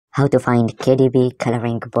How to find KDP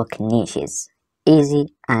coloring book niches, easy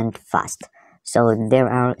and fast. So there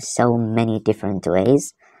are so many different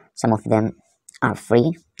ways. Some of them are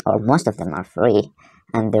free, or most of them are free,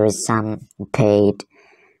 and there is some paid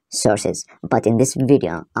sources. But in this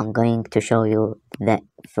video, I'm going to show you the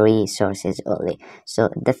free sources only. So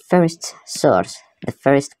the first source, the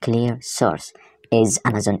first clear source is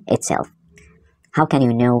Amazon itself. How can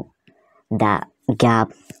you know the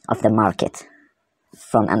gap of the market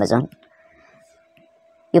from Amazon?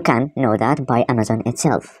 You can know that by Amazon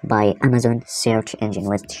itself, by Amazon search engine,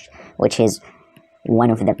 which is one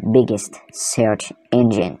of the biggest search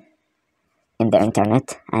engine in the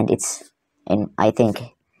internet, and I think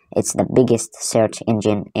it's the biggest search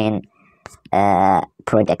engine in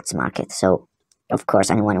products market. So of course,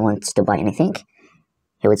 anyone who wants to buy anything,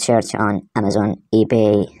 he would search on Amazon,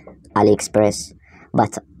 eBay, AliExpress,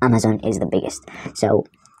 but Amazon is the biggest. So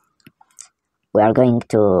we are going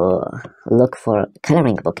to look for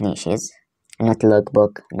coloring book niches, not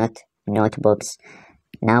lookbook, not notebooks.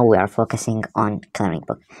 Now we are focusing on coloring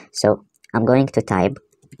book. So I'm going to type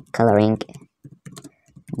coloring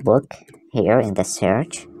book here in the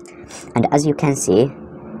search, and as you can see,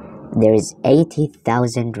 there is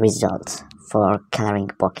 80,000 results for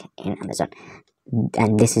coloring book in Amazon,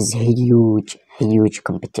 and this is huge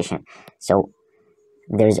competition. So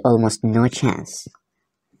there is almost no chance,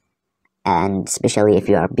 and especially if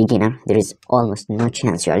you are a beginner, there is almost no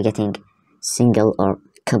chance you are getting single or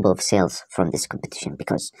couple of sales from this competition,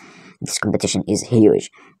 because this competition is huge.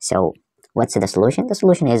 So what's the solution? The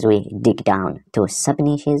solution is we dig down to sub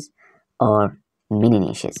niches or mini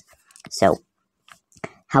niches. So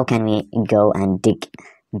how can we go and dig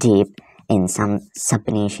deep in some sub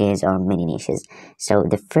niches or mini niches? So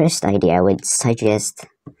the first idea I would suggest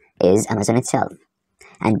is Amazon itself.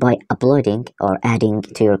 And by uploading or adding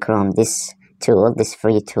to your Chrome this tool, this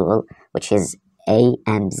free tool, which is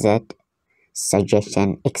AMZ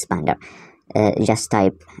Suggestion Expander, just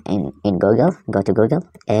type in Google, go to Google,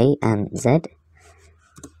 AMZ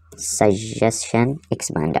Suggestion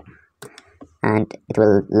Expander, and it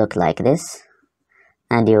will look like this,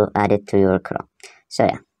 and you add it to your Chrome. So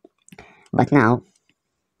yeah, but now,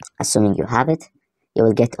 assuming you have it, you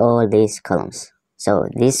will get all these columns. So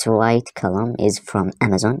this white column is from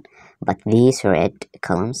Amazon, but these red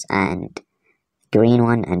columns and green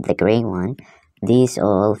one and the green one, these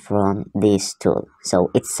all from this tool.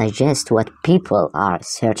 So it suggests what people are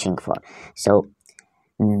searching for. So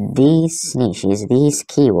these niches, these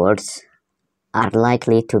keywords are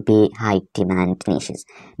likely to be high demand niches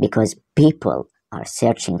because people are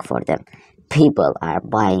searching for them. People are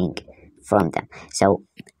buying from them. So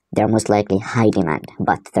they're most likely high demand,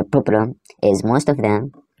 but the problem is most of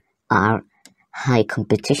them are high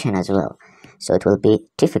competition as well. So it will be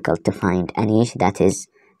difficult to find a niche that is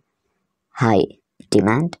high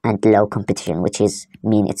demand and low competition, which is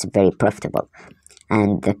mean it's very profitable.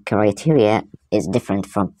 And the criteria is different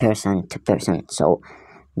from person to person. So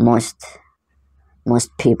most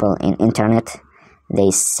people in internet, they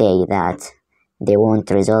say that they want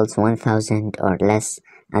results 1000 or less,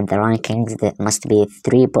 and the rankings, that must be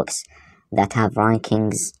 3 books that have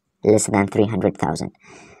rankings less than 300,000.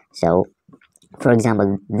 So for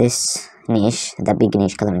example, this niche, the big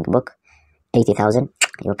niche coloring book, 80,000,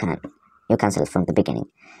 you cancel it from the beginning.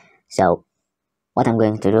 So what I'm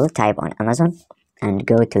going to do, type on Amazon and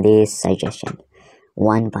go to this suggestion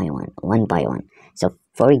one by one. So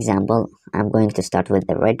for example, I'm going to start with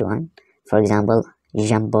the red one. For example,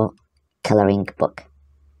 jumbo coloring book.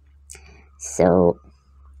 So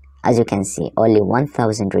as you can see, only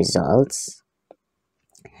 1,000 results,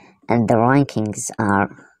 and the rankings are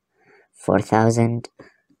 4,000,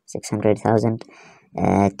 600,000,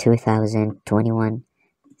 2,000, 21,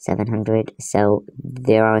 700. So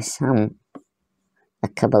there are a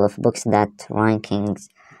couple of books that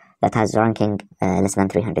has ranking less than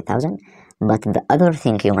 300,000. But the other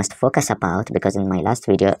thing you must focus about, because in my last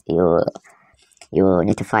video you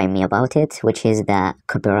notify me about it, which is the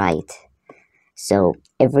copyright. So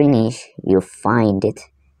every niche you find it,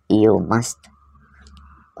 you must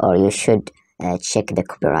or you should check the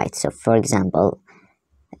copyright. So for example,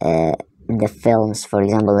 the films, for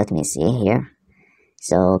example, let me see here.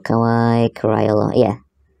 So Kawaii Crayola, yeah,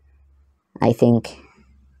 I think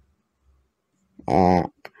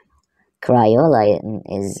Crayola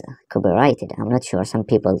is copyrighted. I'm not sure, some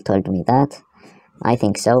people told me that. I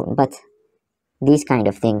think so, but these kind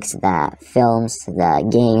of things, the films, the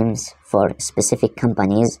games for specific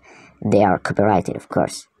companies, they are copyrighted, of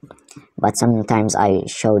course. But sometimes I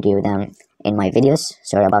showed you them in my videos,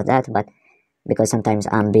 sorry about that, but because sometimes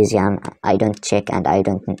I'm busy and I don't check, and I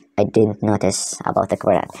didn't notice about the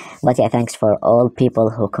copyright. But yeah, thanks for all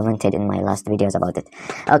people who commented in my last videos about it.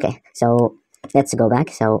 Okay, so let's go back.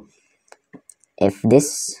 So if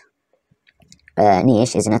this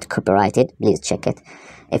niche is not copyrighted, please check it.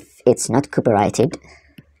 If it's not copyrighted,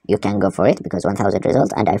 you can go for it, because 1000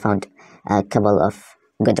 results, and I found a couple of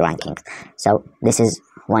good rankings. So this is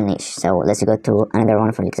one niche. So let's go to another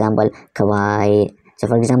one. For example, kawaii. So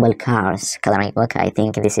for example, cars coloring book. I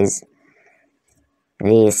think this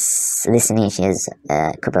niche is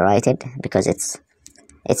copyrighted, because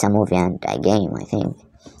it's a movie and a game, I think.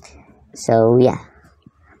 So yeah,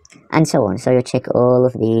 and so on. So you check all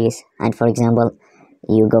of these, and for example,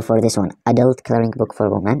 you go for this one, adult coloring book for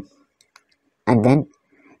women, and then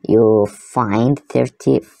you find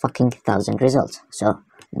 30,000 results. So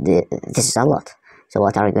this is a lot. So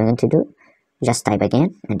what are you going to do? Just type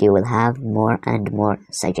again, and you will have more and more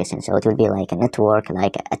suggestions. So it will be like a network,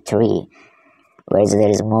 like a tree, where there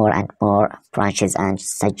is more and more branches and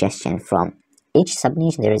suggestions from each sub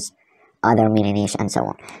niche. There is other mini niche and so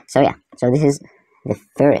on. So yeah, so this is the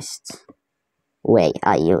first way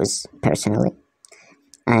I use personally,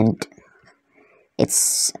 and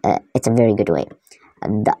it's a very good way.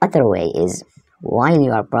 The other way is, while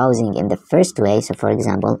you are browsing in the first way, so for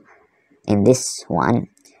example, in this one,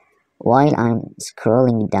 while I'm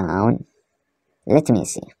scrolling down, let me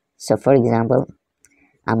see. So for example,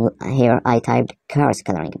 here I typed cars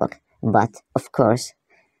coloring book, but of course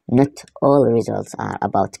not all results are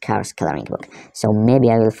about cars coloring book. So maybe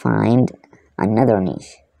I will find another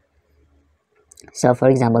niche. So for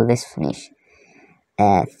example, this niche,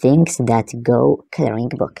 things that go coloring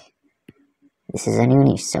book. This is a new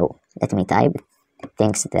niche, so let me type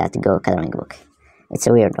things that go coloring book. It's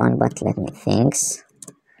a weird one, but let me things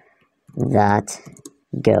that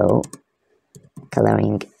go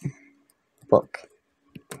coloring book.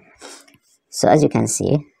 So as you can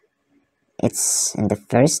see, it's in the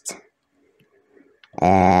first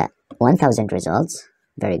 1000 results.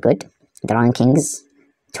 Very good. The rankings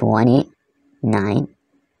 29.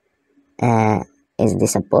 Is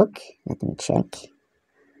this a book? Let me check.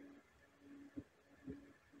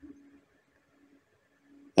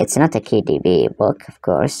 It's not a KDP book, of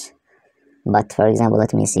course, but for example,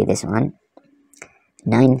 let me see this one.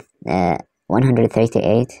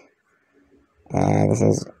 138. This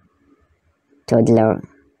is toddler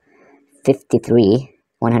 53.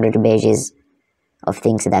 100 pages of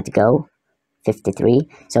things that go 53.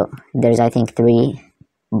 So there's, I think, 3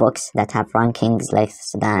 books that have rankings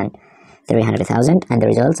less than 300,000, and the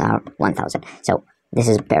results are 1000. So this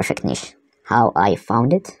is perfect niche. How I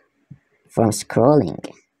found it? From scrolling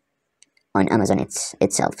on Amazon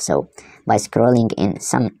itself. So by scrolling in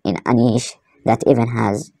a niche that even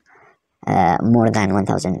has more than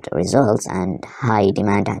 1000 results and high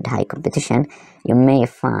demand and high competition, you may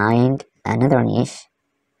find another niche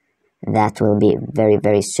that will be very,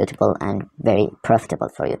 very suitable and very profitable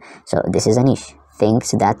for you. So this is a niche,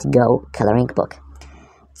 things that go coloring book.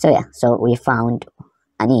 So yeah, so we found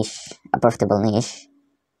a niche, a profitable niche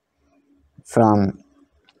from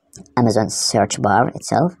Amazon search bar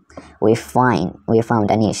itself. We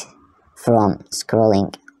found a niche from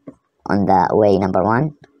scrolling on the way number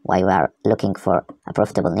 1, while we are looking for a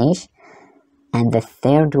profitable niche. And the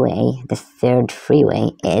third way, the third free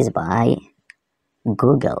way, is by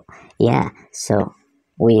Google. Yeah, so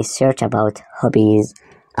we search about hobbies,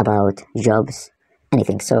 about jobs,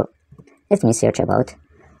 anything. So let me search about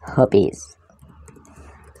hobbies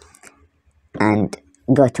and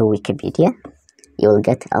go to Wikipedia. You will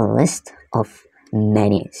get a list of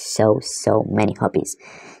many, so many hobbies.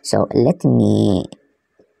 So let me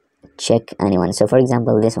check anyone. So for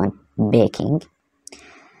example, this one, baking.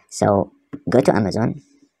 So go to Amazon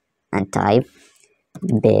and type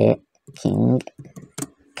baking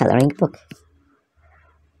coloring book.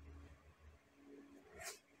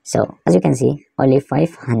 So as you can see, only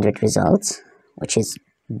 500 results, which is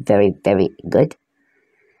very, very good.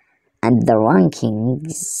 And the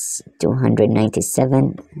rankings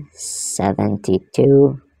 297,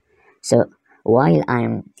 72. So while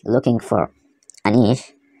I'm looking for a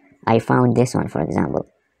niche, I found this one, for example,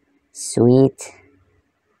 sweet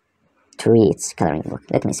treats coloring book.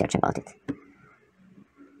 Let me search about it.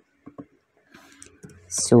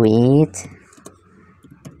 Sweet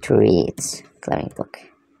treats coloring book.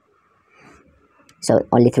 So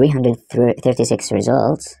only 336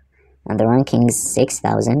 results, and the rankings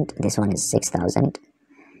 6,000. This one is 6,000,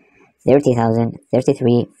 30,000,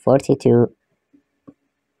 33, 42.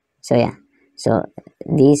 So yeah, so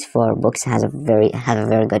these 4 books have a very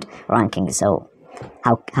good ranking. So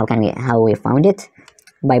how we found it?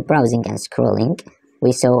 by browsing and scrolling,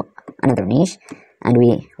 we saw another niche and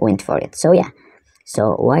we went for it. So yeah,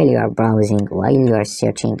 so while you are browsing, while you are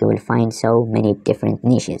searching, you will find so many different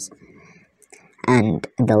niches, and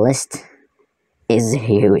the list is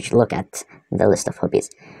huge. Look at the list of hobbies,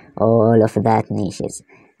 all of that niches,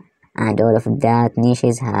 and all of that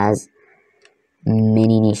niches has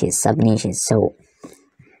many niches, sub niches. So,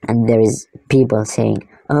 and there is people saying,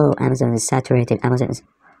 oh, Amazon is saturated, Amazon is,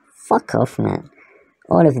 fuck off, man.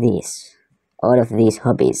 all of these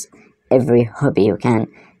hobbies, every hobby you can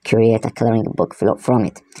create a coloring book from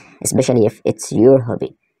it, especially if it's your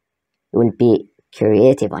hobby. You will be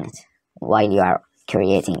creative on it while you are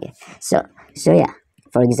creating it. So yeah,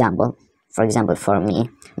 for example, for me,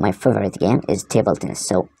 my favorite game is table tennis.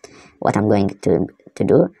 So what I'm going to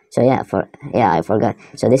do, so yeah, I forgot.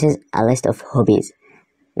 So this is a list of hobbies.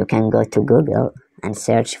 You can go to Google and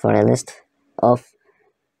search for a list of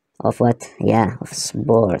what? Yeah, of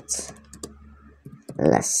sports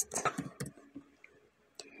list.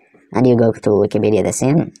 And you go to Wikipedia the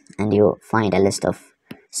same, and you find a list of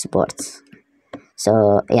sports.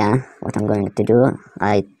 So yeah, what I'm going to do,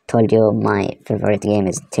 I told you my favorite game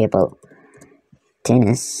is table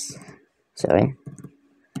tennis. Sorry.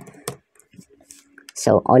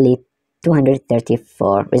 So only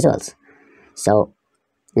 234 results. So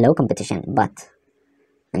low competition, but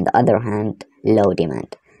on the other hand, low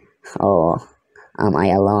demand. Oh, am I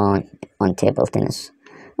alone on table tennis?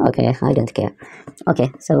 Okay, I don't care.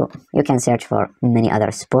 Okay, so you can search for many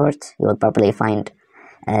other sports. You will probably find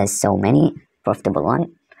so many profitable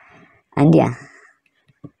one. And yeah,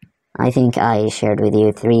 I think I shared with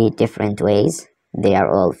you 3 different ways. They are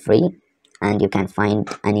all free, and you can find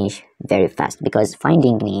a niche very fast, because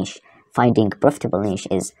finding profitable niche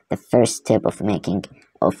is the first step of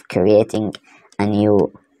creating a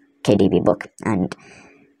new KDP book. And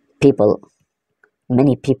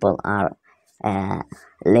many people are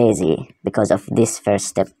lazy because of this first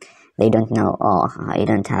step. They don't know, oh, I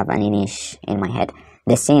don't have any niche in my head.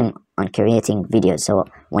 The same on creating videos. So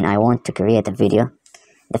when I want to create a video,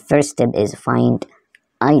 the first step is find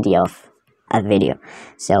idea of a video.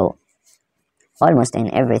 So almost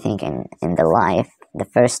in everything in the life, the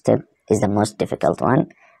first step is the most difficult one.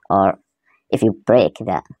 Or if you break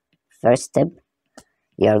the first step,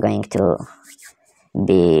 you're going to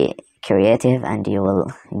be creative and you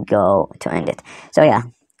will go to end it. So yeah,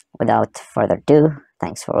 without further ado,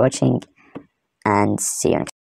 thanks for watching and see you next time.